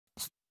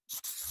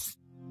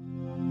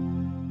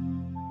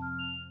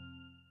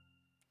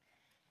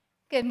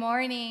Good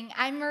morning.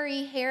 I'm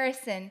Marie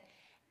Harrison.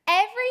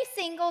 Every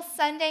single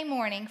Sunday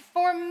morning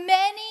for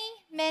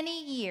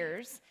many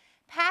years,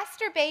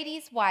 Pastor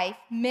Beatty's wife,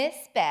 Miss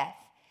Beth,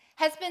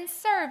 has been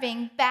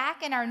serving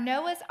back in our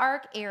Noah's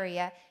Ark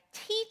area,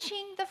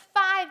 teaching the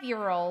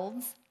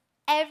 5-year-olds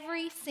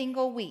every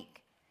single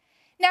week.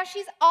 Now,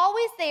 she's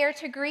always there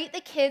to greet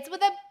the kids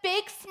with a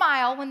big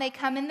smile when they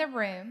come in the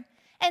room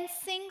and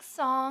sing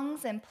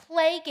songs and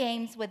play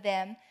games with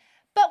them.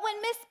 But when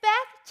Miss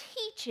Beth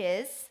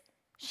teaches,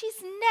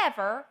 she's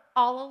never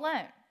all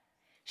alone.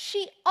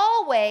 She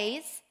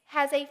always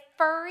has a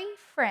furry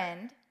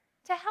friend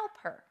to help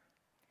her.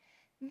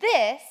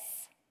 This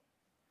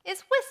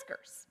is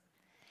Whiskers.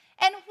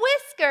 And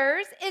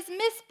Whiskers is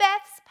Miss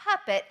Beth's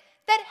puppet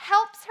that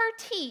helps her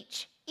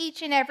teach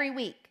each and every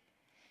week.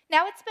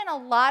 Now, it's been a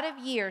lot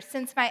of years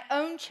since my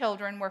own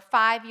children were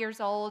 5 years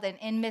old and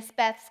in Miss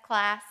Beth's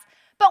class,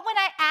 but when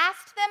I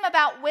asked them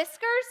about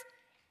Whiskers,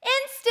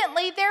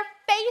 instantly their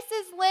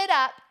faces lit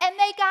up and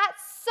they got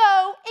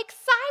so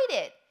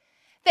excited.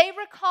 They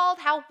recalled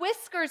how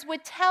Whiskers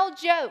would tell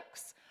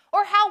jokes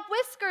or how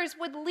Whiskers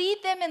would lead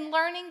them in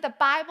learning the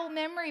Bible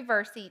memory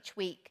verse each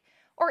week,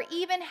 or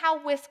even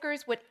how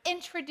Whiskers would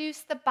introduce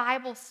the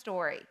Bible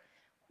story.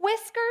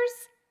 Whiskers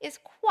is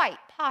quite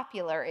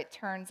popular, it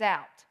turns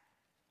out.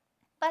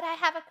 But I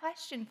have a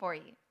question for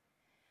you.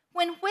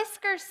 When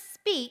Whiskers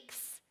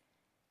speaks,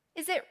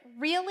 is it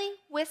really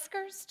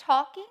Whiskers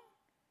talking?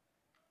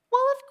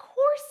 Well, of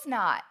course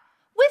not.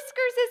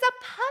 Whiskers is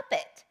a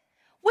puppet.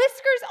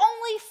 Whiskers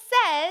only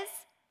says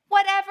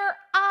whatever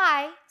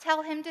I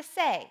tell him to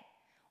say,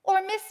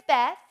 or Miss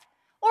Beth,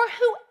 or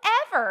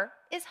whoever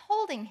is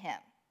holding him.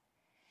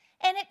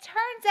 And it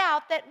turns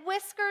out that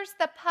Whiskers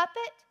the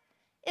puppet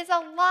is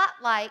a lot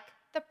like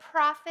the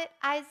prophet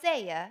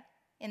Isaiah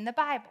in the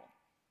Bible.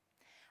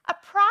 A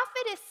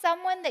prophet is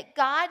someone that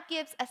God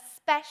gives a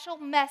special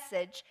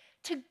message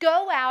to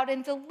go out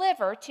and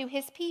deliver to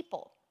his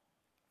people.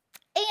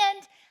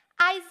 And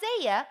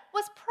Isaiah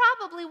was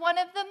probably one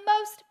of the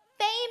most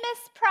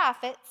famous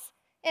prophets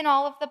in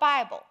all of the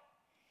Bible.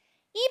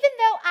 Even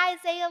though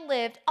Isaiah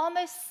lived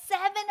almost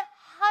 700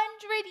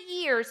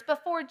 years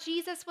before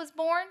Jesus was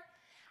born,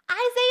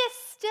 Isaiah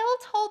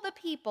still told the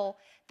people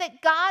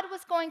that God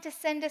was going to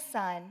send a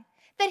son,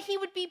 that he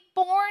would be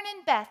born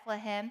in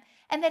Bethlehem,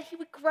 and that he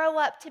would grow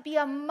up to be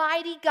a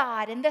mighty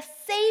God and the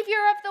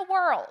Savior of the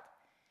world.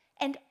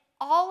 And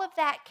all of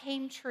that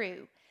came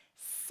true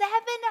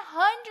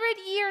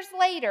 700 years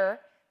later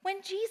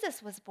when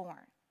Jesus was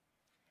born.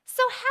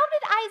 So how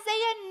did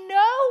Isaiah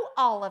know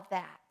all of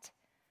that?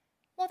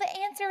 Well, the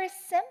answer is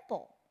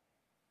simple.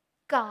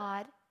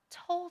 God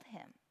told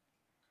him.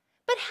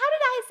 But how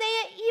did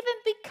Isaiah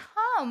even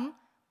become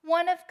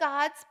one of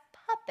God's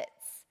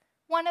puppets,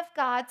 one of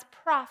God's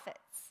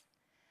prophets?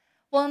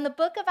 Well, in the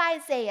book of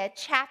Isaiah,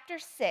 chapter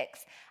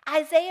 6,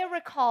 Isaiah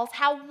recalls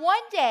how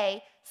one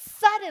day,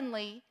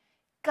 suddenly,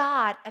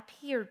 God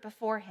appeared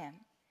before him.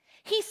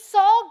 He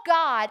saw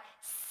God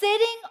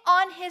sitting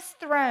on his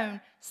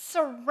throne,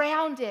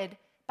 surrounded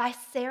by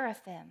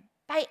seraphim,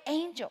 by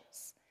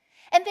angels.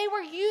 And they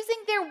were using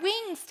their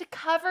wings to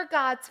cover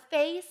God's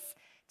face,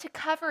 to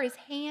cover his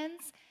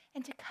hands,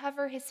 and to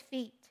cover his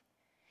feet.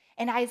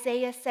 And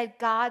Isaiah said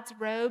God's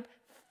robe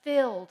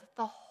filled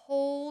the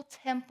whole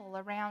temple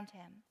around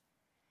him.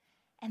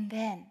 And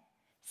then,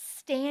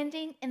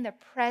 standing in the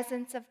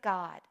presence of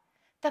God,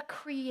 the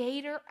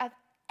creator of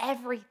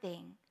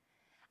everything,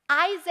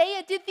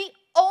 Isaiah did the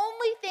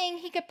only thing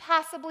he could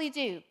possibly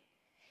do.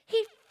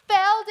 He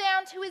fell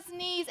down to his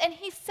knees and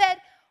he said,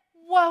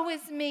 "Woe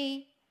is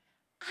me.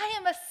 I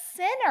am a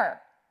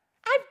sinner.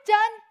 I've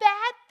done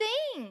bad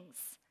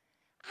things.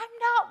 I'm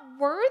not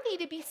worthy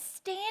to be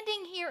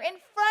standing here in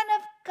front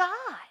of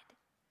God."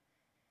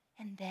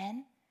 And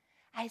then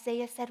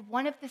Isaiah said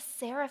one of the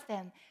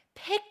seraphim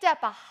picked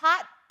up a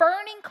hot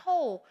burning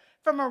coal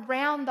from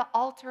around the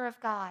altar of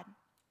God.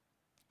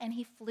 And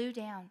he flew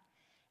down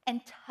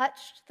and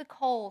touched the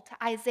coal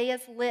to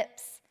Isaiah's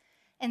lips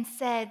and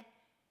said,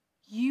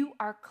 "You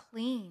are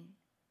clean.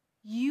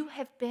 You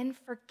have been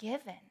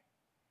forgiven."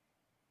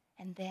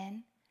 And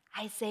then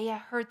Isaiah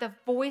heard the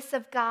voice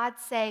of God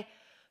say,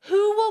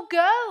 "Who will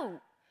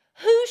go?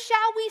 Who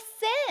shall we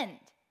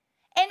send?"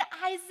 And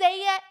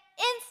Isaiah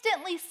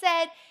instantly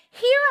said,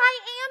 "Here I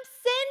am,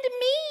 send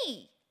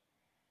me."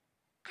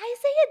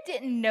 Isaiah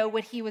didn't know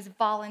what he was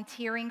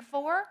volunteering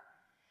for,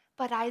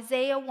 but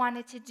Isaiah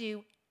wanted to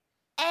do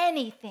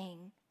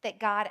anything that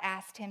God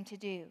asked him to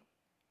do.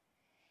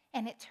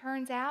 And it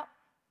turns out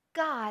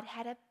God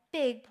had a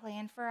big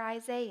plan for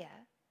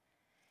Isaiah.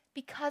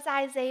 Because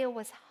Isaiah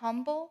was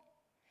humble,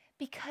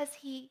 because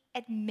he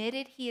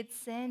admitted he had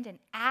sinned and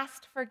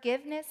asked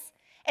forgiveness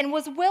and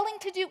was willing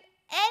to do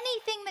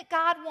anything that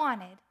God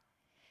wanted,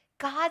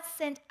 God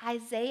sent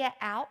Isaiah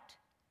out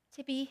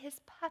to be his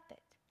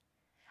puppet.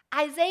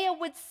 Isaiah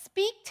would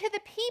speak to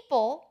the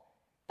people,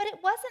 but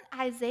it wasn't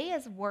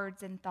Isaiah's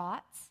words and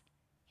thoughts.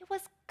 It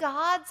was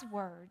God's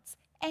words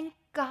and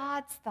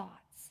God's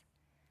thoughts.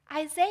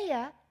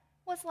 Isaiah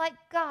was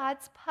like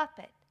God's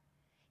puppet.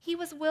 He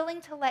was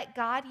willing to let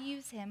God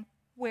use him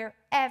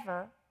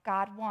wherever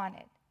God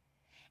wanted.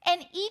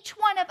 And each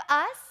one of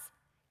us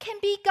can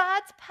be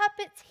God's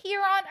puppets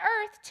here on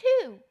earth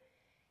too.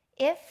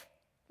 If,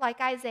 like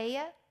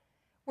Isaiah,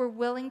 we're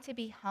willing to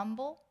be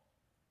humble,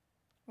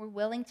 we're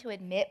willing to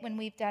admit when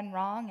we've done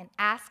wrong and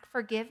ask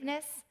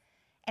forgiveness,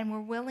 and we're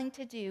willing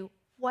to do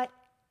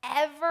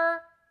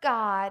whatever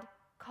God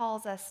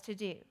calls us to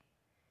do.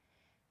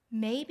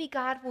 Maybe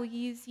God will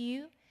use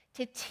you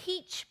to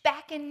teach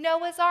back in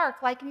Noah's Ark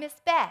like Miss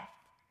Beth.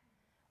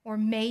 Or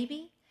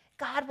maybe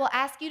God will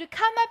ask you to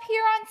come up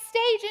here on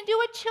stage and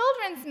do a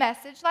children's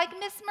message like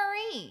Miss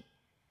Marie.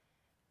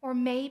 Or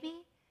maybe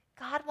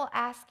God will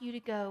ask you to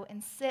go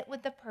and sit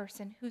with the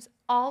person who's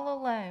all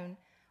alone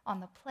on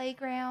the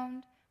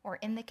playground or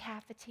in the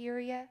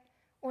cafeteria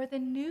or the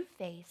new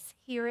face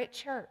here at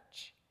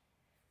church.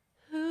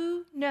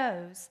 Who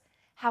knows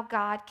how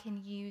God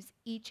can use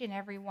each and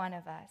every one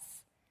of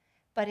us?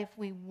 But if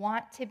we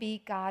want to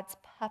be God's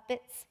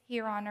puppets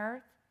here on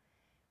earth,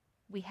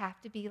 we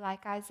have to be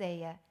like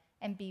Isaiah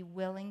and be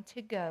willing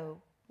to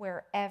go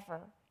wherever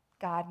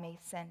God may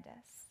send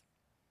us.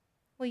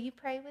 Will you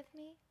pray with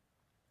me?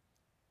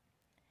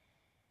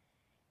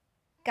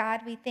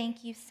 God, we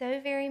thank you so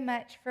very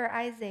much for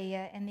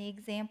Isaiah and the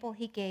example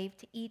he gave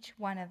to each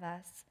one of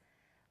us.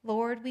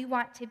 Lord, we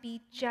want to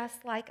be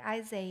just like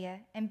Isaiah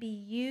and be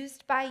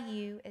used by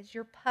you as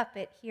your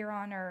puppet here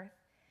on earth.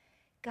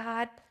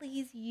 God,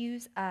 please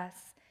use us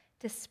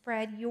to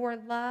spread your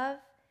love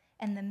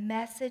and the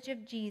message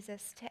of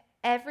Jesus to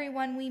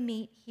everyone we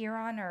meet here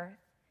on earth.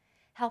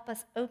 Help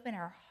us open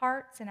our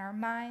hearts and our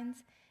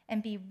minds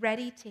and be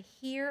ready to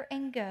hear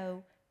and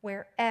go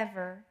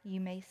wherever you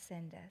may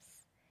send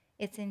us.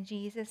 It's in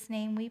Jesus'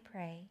 name we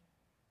pray.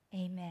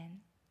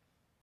 Amen.